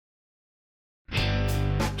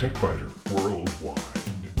TechBiter Worldwide.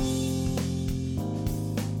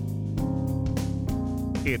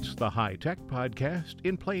 It's the High Tech Podcast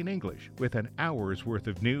in plain English with an hour's worth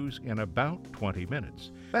of news in about 20 minutes.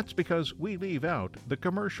 That's because we leave out the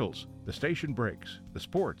commercials, the station breaks, the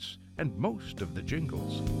sports, and most of the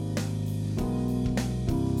jingles.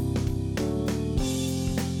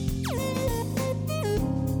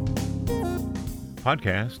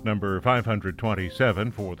 Podcast number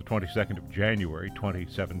 527 for the 22nd of January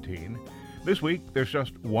 2017. This week, there's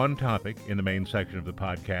just one topic in the main section of the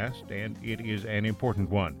podcast, and it is an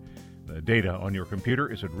important one. The data on your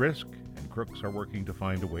computer is at risk, and crooks are working to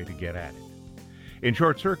find a way to get at it. In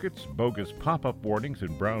short circuits, bogus pop-up warnings in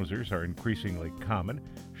browsers are increasingly common.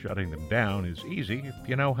 Shutting them down is easy if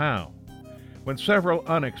you know how. When several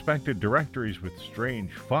unexpected directories with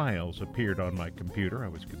strange files appeared on my computer, I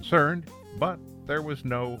was concerned, but there was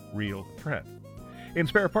no real threat. In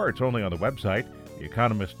spare parts only on the website, The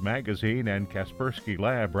Economist magazine and Kaspersky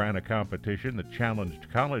Lab ran a competition that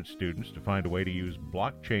challenged college students to find a way to use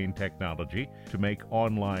blockchain technology to make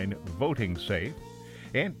online voting safe.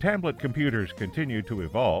 And tablet computers continue to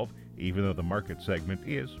evolve, even though the market segment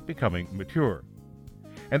is becoming mature.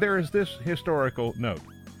 And there is this historical note.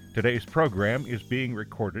 Today's program is being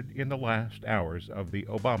recorded in the last hours of the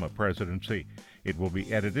Obama presidency. It will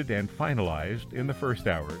be edited and finalized in the first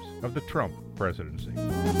hours of the Trump presidency.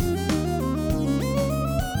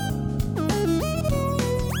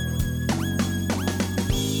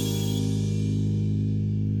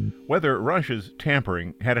 Whether Russia's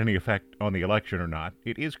tampering had any effect on the election or not,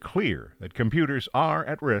 it is clear that computers are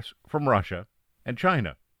at risk from Russia and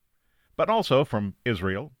China, but also from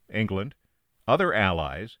Israel, England, other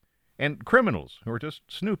allies, and criminals who are just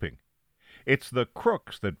snooping. It's the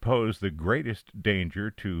crooks that pose the greatest danger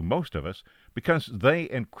to most of us because they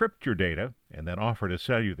encrypt your data and then offer to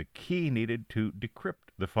sell you the key needed to decrypt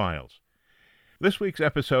the files. This week's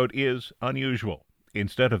episode is unusual.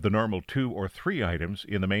 Instead of the normal 2 or 3 items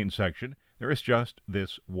in the main section, there is just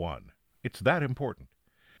this one. It's that important.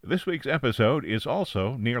 This week's episode is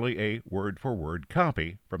also nearly a word-for-word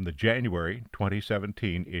copy from the January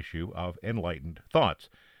 2017 issue of Enlightened Thoughts.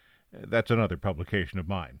 That's another publication of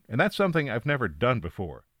mine, and that's something I've never done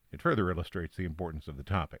before. It further illustrates the importance of the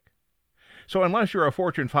topic. So unless you're a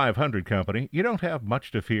Fortune 500 company, you don't have much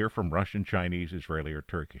to fear from Russian, Chinese, Israeli, or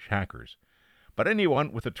Turkish hackers. But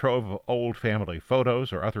anyone with a trove of old family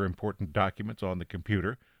photos or other important documents on the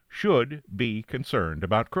computer should be concerned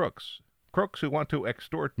about crooks. Crooks who want to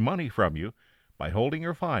extort money from you by holding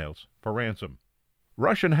your files for ransom.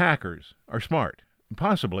 Russian hackers are smart,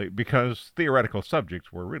 possibly because theoretical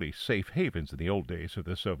subjects were really safe havens in the old days of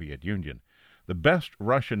the Soviet Union. The best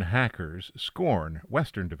Russian hackers scorn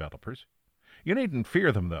Western developers. You needn't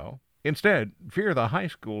fear them, though. Instead, fear the high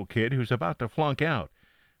school kid who's about to flunk out,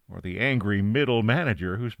 or the angry middle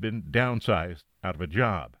manager who's been downsized out of a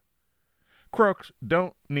job. Crooks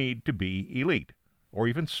don't need to be elite, or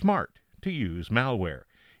even smart, to use malware.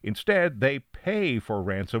 Instead, they pay for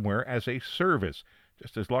ransomware as a service,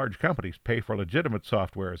 just as large companies pay for legitimate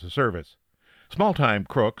software as a service. Small-time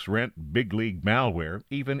crooks rent big-league malware,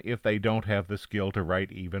 even if they don't have the skill to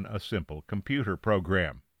write even a simple computer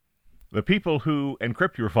program. The people who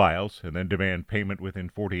encrypt your files and then demand payment within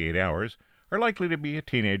 48 hours are likely to be a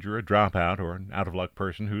teenager, a dropout, or an out-of-luck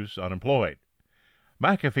person who's unemployed.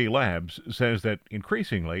 McAfee Labs says that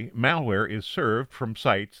increasingly, malware is served from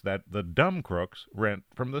sites that the dumb crooks rent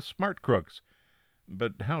from the smart crooks.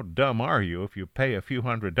 But how dumb are you if you pay a few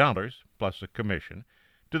 $100s, plus a commission,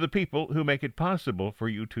 to the people who make it possible for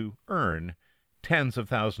you to earn tens of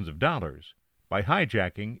thousands of dollars by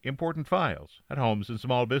hijacking important files at homes and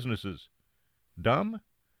small businesses? Dumb?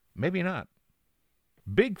 Maybe not.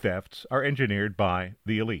 Big thefts are engineered by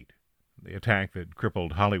the elite. The attack that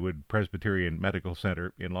crippled Hollywood Presbyterian Medical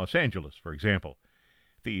Center in Los Angeles, for example.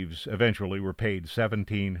 Thieves eventually were paid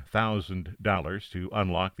 $17,000 to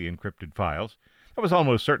unlock the encrypted files. That was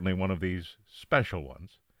almost certainly one of these special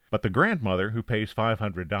ones. But the grandmother who pays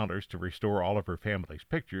 $500 to restore all of her family's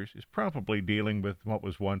pictures is probably dealing with what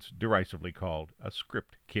was once derisively called a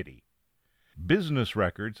script kiddie. Business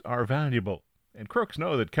records are valuable, and crooks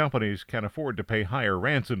know that companies can afford to pay higher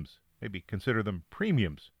ransoms, maybe consider them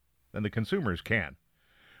premiums, than the consumers can.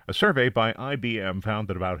 A survey by IBM found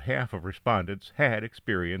that about half of respondents had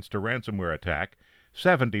experienced a ransomware attack.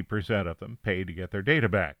 70% of them paid to get their data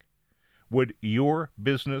back. Would your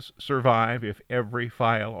business survive if every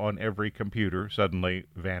file on every computer suddenly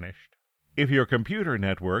vanished? If your computer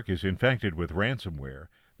network is infected with ransomware,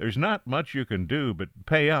 there's not much you can do but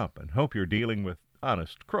pay up and hope you're dealing with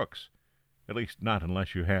honest crooks. At least not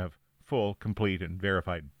unless you have full, complete, and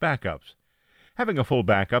verified backups. Having a full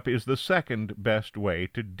backup is the second best way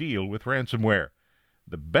to deal with ransomware.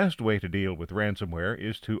 The best way to deal with ransomware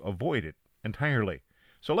is to avoid it entirely.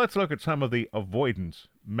 So let's look at some of the avoidance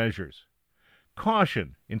measures.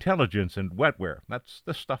 Caution, intelligence, and wetware, that's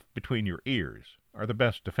the stuff between your ears, are the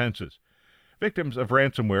best defenses. Victims of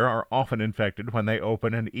ransomware are often infected when they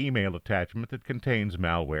open an email attachment that contains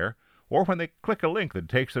malware, or when they click a link that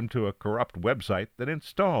takes them to a corrupt website that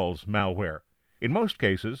installs malware. In most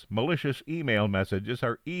cases, malicious email messages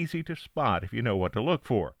are easy to spot if you know what to look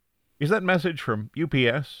for. Is that message from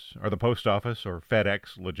UPS, or the post office, or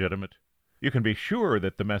FedEx legitimate? You can be sure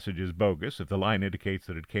that the message is bogus if the line indicates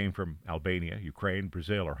that it came from Albania, Ukraine,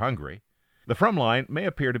 Brazil, or Hungary. The from line may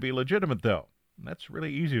appear to be legitimate, though. That's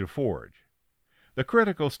really easy to forge. The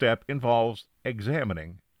critical step involves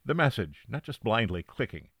examining the message, not just blindly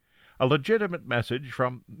clicking. A legitimate message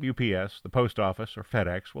from UPS, the post office, or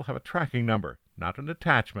FedEx will have a tracking number, not an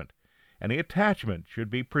attachment. Any attachment should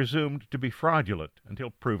be presumed to be fraudulent until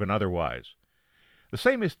proven otherwise. The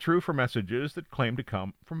same is true for messages that claim to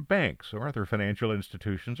come from banks or other financial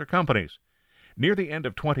institutions or companies. Near the end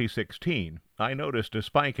of 2016, I noticed a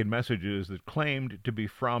spike in messages that claimed to be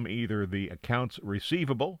from either the accounts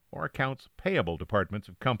receivable or accounts payable departments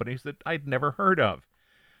of companies that I'd never heard of.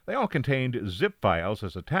 They all contained zip files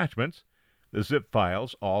as attachments. The zip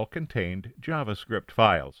files all contained JavaScript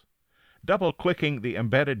files. Double-clicking the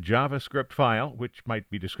embedded JavaScript file, which might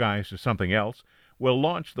be disguised as something else, will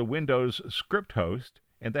launch the Windows script host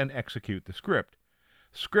and then execute the script.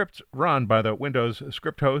 Scripts run by the Windows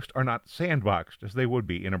script host are not sandboxed as they would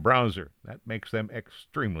be in a browser. That makes them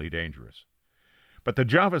extremely dangerous. But the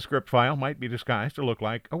JavaScript file might be disguised to look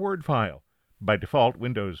like a Word file. By default,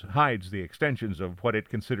 Windows hides the extensions of what it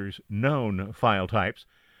considers known file types.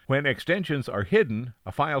 When extensions are hidden,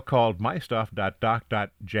 a file called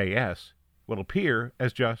mystuff.doc.js will appear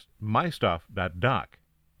as just mystuff.doc.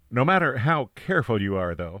 No matter how careful you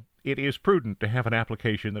are, though, it is prudent to have an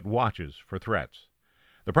application that watches for threats.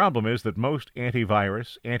 The problem is that most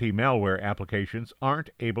antivirus, anti-malware applications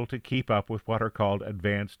aren't able to keep up with what are called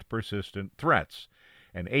advanced persistent threats.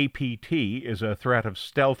 An APT is a threat of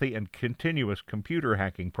stealthy and continuous computer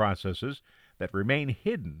hacking processes that remain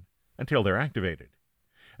hidden until they're activated.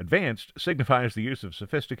 Advanced signifies the use of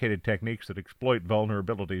sophisticated techniques that exploit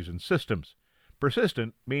vulnerabilities in systems.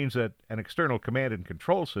 Persistent means that an external command and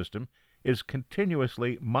control system is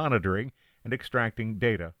continuously monitoring and extracting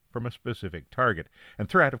data from a specific target. And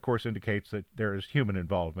threat, of course, indicates that there is human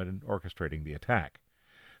involvement in orchestrating the attack.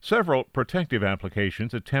 Several protective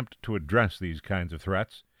applications attempt to address these kinds of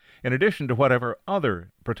threats. In addition to whatever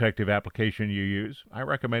other protective application you use, I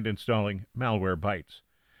recommend installing Malwarebytes.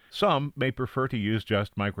 Some may prefer to use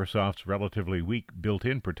just Microsoft's relatively weak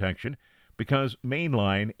built-in protection because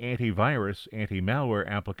mainline antivirus, anti-malware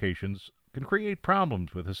applications can create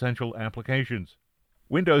problems with essential applications.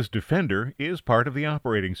 Windows Defender is part of the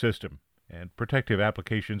operating system, and protective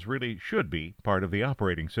applications really should be part of the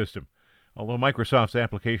operating system. Although Microsoft's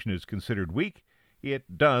application is considered weak,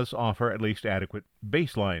 it does offer at least adequate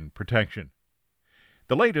baseline protection.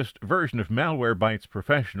 The latest version of Malwarebytes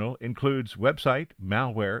Professional includes website,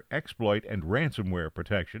 malware, exploit, and ransomware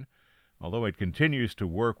protection. Although it continues to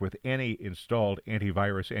work with any installed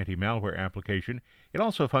antivirus, anti-malware application, it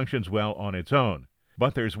also functions well on its own.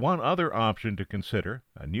 But there's one other option to consider,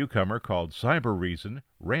 a newcomer called Cybereason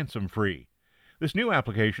Ransom-Free. This new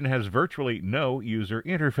application has virtually no user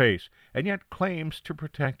interface, and yet claims to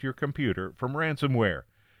protect your computer from ransomware.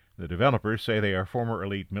 The developers say they are former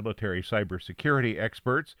elite military cybersecurity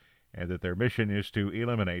experts, and that their mission is to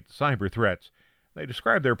eliminate cyber threats. They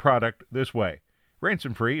describe their product this way.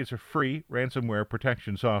 Ransom-Free is a free ransomware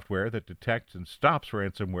protection software that detects and stops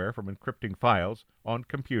ransomware from encrypting files on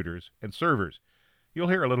computers and servers. You'll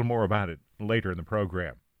hear a little more about it later in the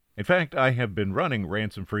program. In fact, I have been running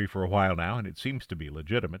Ransom-Free for a while now, and it seems to be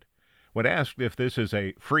legitimate. When asked if this is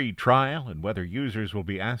a free trial and whether users will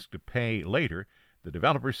be asked to pay later, the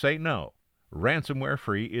developers say no. Ransomware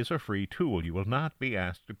Free is a free tool. You will not be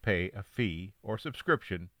asked to pay a fee or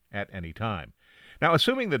subscription at any time. Now,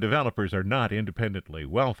 assuming the developers are not independently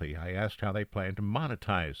wealthy, I asked how they plan to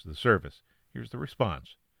monetize the service. Here's the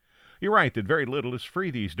response. You're right that very little is free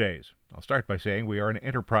these days. I'll start by saying we are an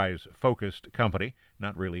enterprise-focused company,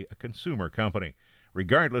 not really a consumer company.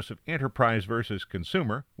 Regardless of enterprise versus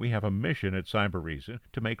consumer, we have a mission at Cybereason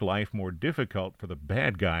to make life more difficult for the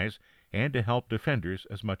bad guys and to help defenders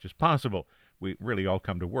as much as possible. We really all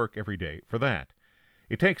come to work every day for that.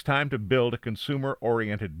 It takes time to build a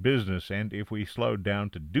consumer-oriented business, and if we slowed down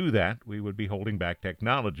to do that, we would be holding back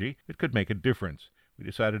technology that could make a difference. We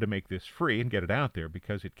decided to make this free and get it out there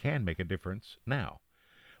because it can make a difference now.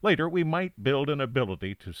 Later, we might build an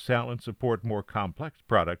ability to sell and support more complex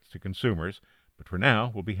products to consumers, but for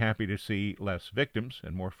now, we'll be happy to see less victims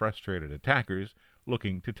and more frustrated attackers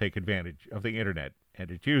looking to take advantage of the Internet and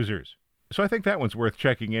its users. So I think that one's worth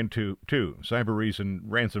checking into, too. Cybereason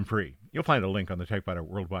ransom-free. You'll find a link on the TechByter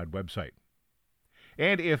Worldwide website.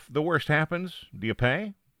 And if the worst happens, do you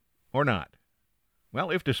pay or not? Well,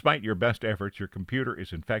 if despite your best efforts your computer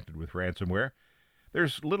is infected with ransomware,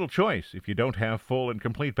 there's little choice if you don't have full and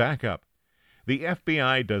complete backup. The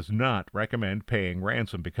FBI does not recommend paying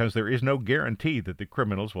ransom because there is no guarantee that the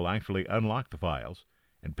criminals will actually unlock the files,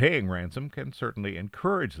 and paying ransom can certainly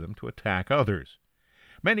encourage them to attack others.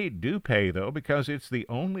 Many do pay, though, because it's the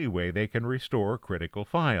only way they can restore critical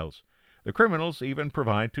files. The criminals even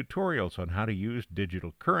provide tutorials on how to use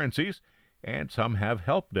digital currencies, and some have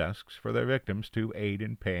help desks for their victims to aid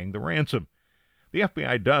in paying the ransom. The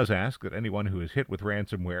FBI does ask that anyone who is hit with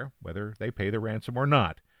ransomware, whether they pay the ransom or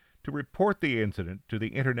not, to report the incident to the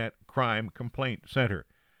Internet Crime Complaint Center.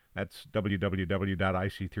 That's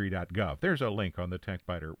www.ic3.gov. There's a link on the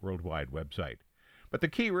TechByter Worldwide website. But the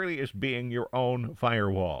key really is being your own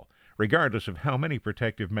firewall. Regardless of how many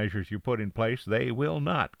protective measures you put in place, they will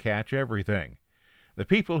not catch everything. The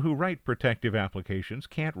people who write protective applications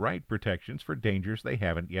can't write protections for dangers they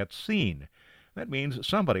haven't yet seen. That means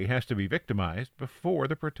somebody has to be victimized before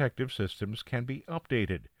the protective systems can be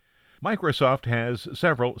updated. Microsoft has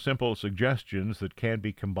several simple suggestions that can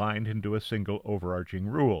be combined into a single overarching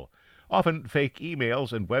rule. Often fake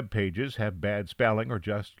emails and web pages have bad spelling or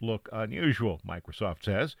just look unusual, Microsoft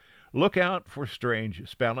says. Look out for strange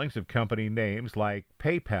spellings of company names like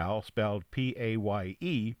PayPal spelled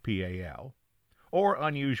P-A-Y-E-P-A-L, or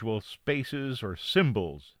unusual spaces or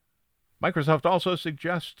symbols. Microsoft also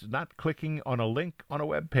suggests not clicking on a link on a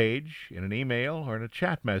web page, in an email, or in a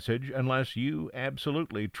chat message unless you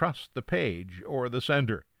absolutely trust the page or the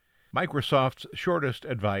sender. Microsoft's shortest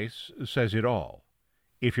advice says it all.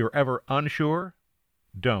 If you're ever unsure,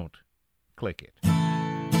 don't click it.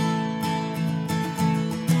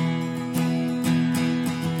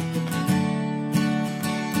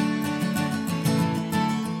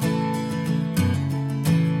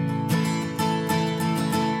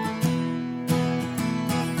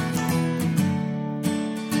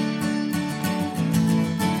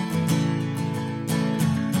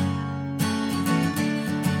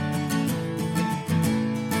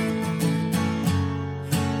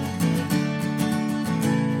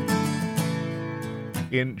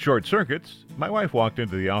 In short circuits, my wife walked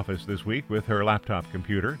into the office this week with her laptop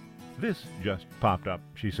computer. This just popped up,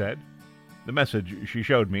 she said. The message she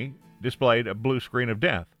showed me displayed a blue screen of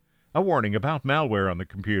death, a warning about malware on the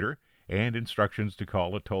computer, and instructions to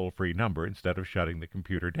call a toll-free number instead of shutting the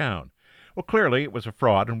computer down. Well, clearly it was a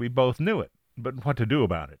fraud, and we both knew it. But what to do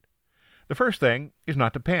about it? The first thing is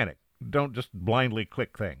not to panic. Don't just blindly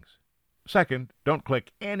click things. Second, don't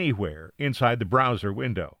click anywhere inside the browser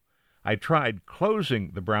window. I tried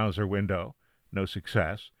closing the browser window, no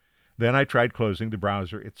success. Then I tried closing the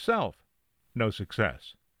browser itself, no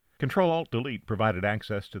success. Control-Alt-Delete provided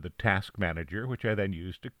access to the Task Manager, which I then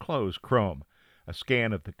used to close Chrome. A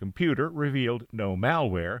scan of the computer revealed no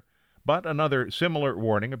malware, but another similar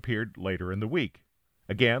warning appeared later in the week.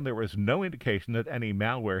 Again, there was no indication that any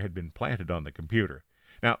malware had been planted on the computer.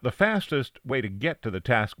 Now, the fastest way to get to the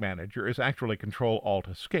Task Manager is actually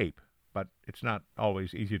Control-Alt-Escape. But it's not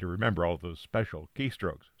always easy to remember all those special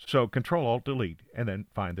keystrokes. So Control-Alt-Delete and then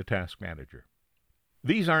find the Task Manager.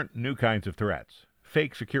 These aren't new kinds of threats.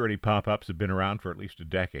 Fake security pop-ups have been around for at least a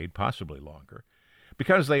decade, possibly longer.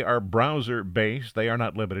 Because they are browser-based, they are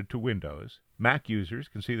not limited to Windows. Mac users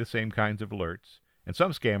can see the same kinds of alerts, and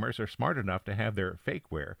some scammers are smart enough to have their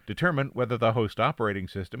fakeware determine whether the host operating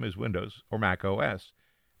system is Windows or Mac OS,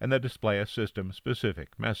 and then display a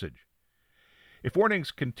system-specific message. If warnings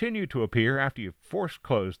continue to appear after you've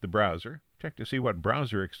force-closed the browser, check to see what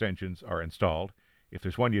browser extensions are installed. If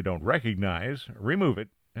there's one you don't recognize, remove it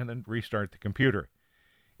and then restart the computer.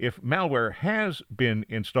 If malware has been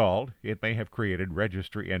installed, it may have created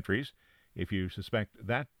registry entries. If you suspect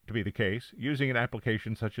that to be the case, using an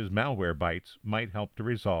application such as Malwarebytes might help to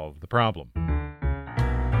resolve the problem.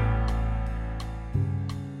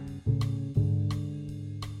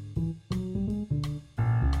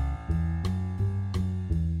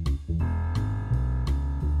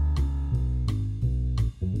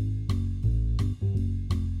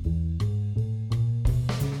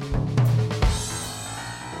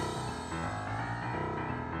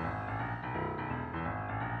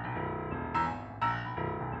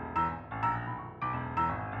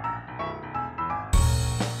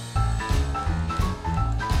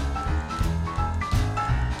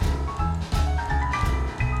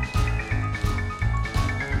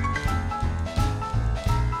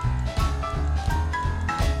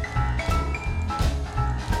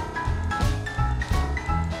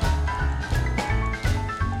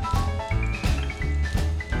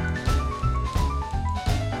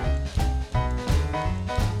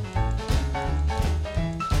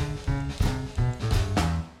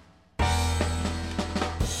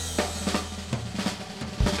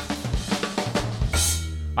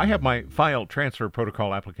 I have my file transfer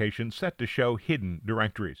protocol application set to show hidden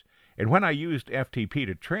directories, and when I used FTP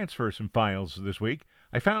to transfer some files this week,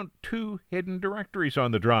 I found 2 hidden directories on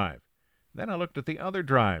the drive. Then I looked at the other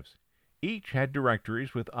drives. Each had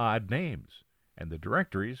directories with odd names, and the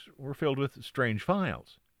directories were filled with strange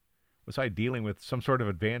files. Was I dealing with some sort of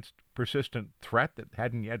advanced, persistent threat that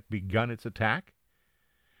hadn't yet begun its attack?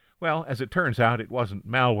 Well, as it turns out, it wasn't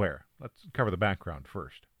malware. Let's cover the background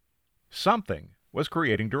first. Something was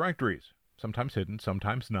creating directories, sometimes hidden,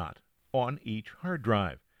 sometimes not, on each hard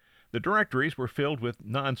drive. The directories were filled with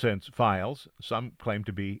nonsense files. Some claimed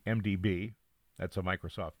to be MDB. That's a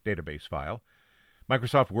Microsoft database file.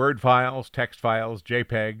 Microsoft Word files, text files,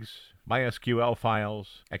 JPEGs, MySQL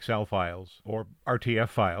files, Excel files, or RTF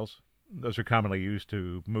files. Those are commonly used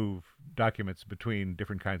to move documents between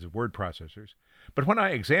different kinds of word processors. But when I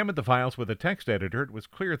examined the files with a text editor, it was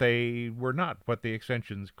clear they were not what the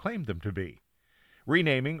extensions claimed them to be.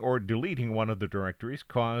 Renaming or deleting one of the directories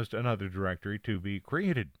caused another directory to be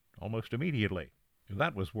created almost immediately.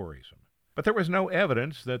 That was worrisome. But there was no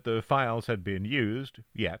evidence that the files had been used,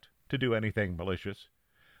 yet, to do anything malicious.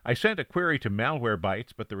 I sent a query to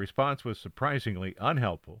Malwarebytes, but the response was surprisingly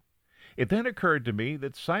unhelpful. It then occurred to me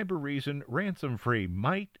that Cybereason Ransom-Free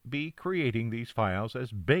might be creating these files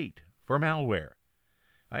as bait for malware.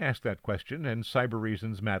 I asked that question, and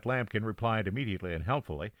Cybereason's Matt Lampkin replied immediately and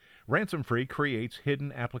helpfully. Ransom-Free creates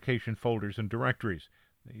hidden application folders and directories.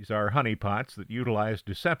 These are honeypots that utilize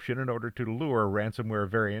deception in order to lure ransomware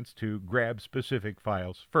variants to grab specific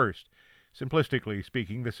files first. Simplistically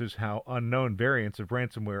speaking, this is how unknown variants of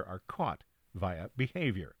ransomware are caught via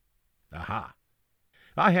behavior. Aha!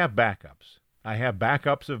 I have backups. I have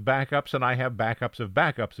backups of backups, and I have backups of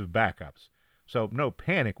backups of backups. So no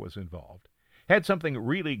panic was involved. Had something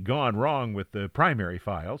really gone wrong with the primary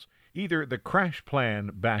files, either the crash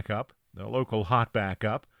plan backup, the local hot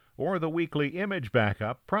backup, or the weekly image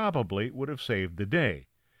backup probably would have saved the day.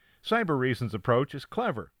 Cybereason's approach is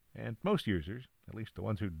clever, and most users, at least the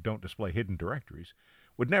ones who don't display hidden directories,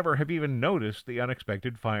 would never have even noticed the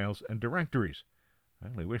unexpected files and directories. I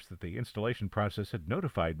only wish that the installation process had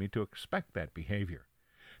notified me to expect that behavior.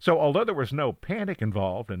 So although there was no panic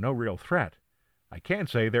involved and no real threat, I can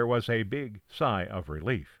say there was a big sigh of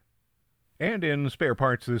relief. And in spare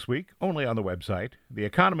parts this week, only on the website, The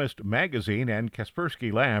Economist magazine and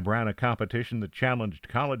Kaspersky Lab ran a competition that challenged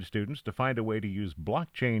college students to find a way to use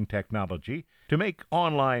blockchain technology to make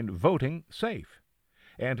online voting safe.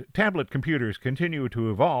 And tablet computers continue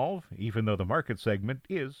to evolve, even though the market segment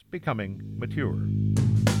is becoming mature.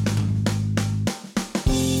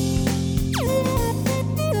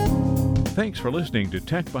 Thanks for listening to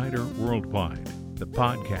TechBiter Worldwide, the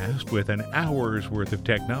podcast with an hour's worth of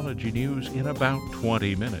technology news in about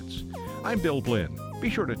 20 minutes. I'm Bill Blinn.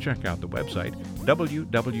 Be sure to check out the website,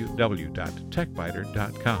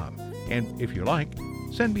 www.techbiter.com. And if you like,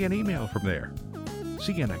 send me an email from there.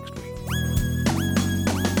 See you next week.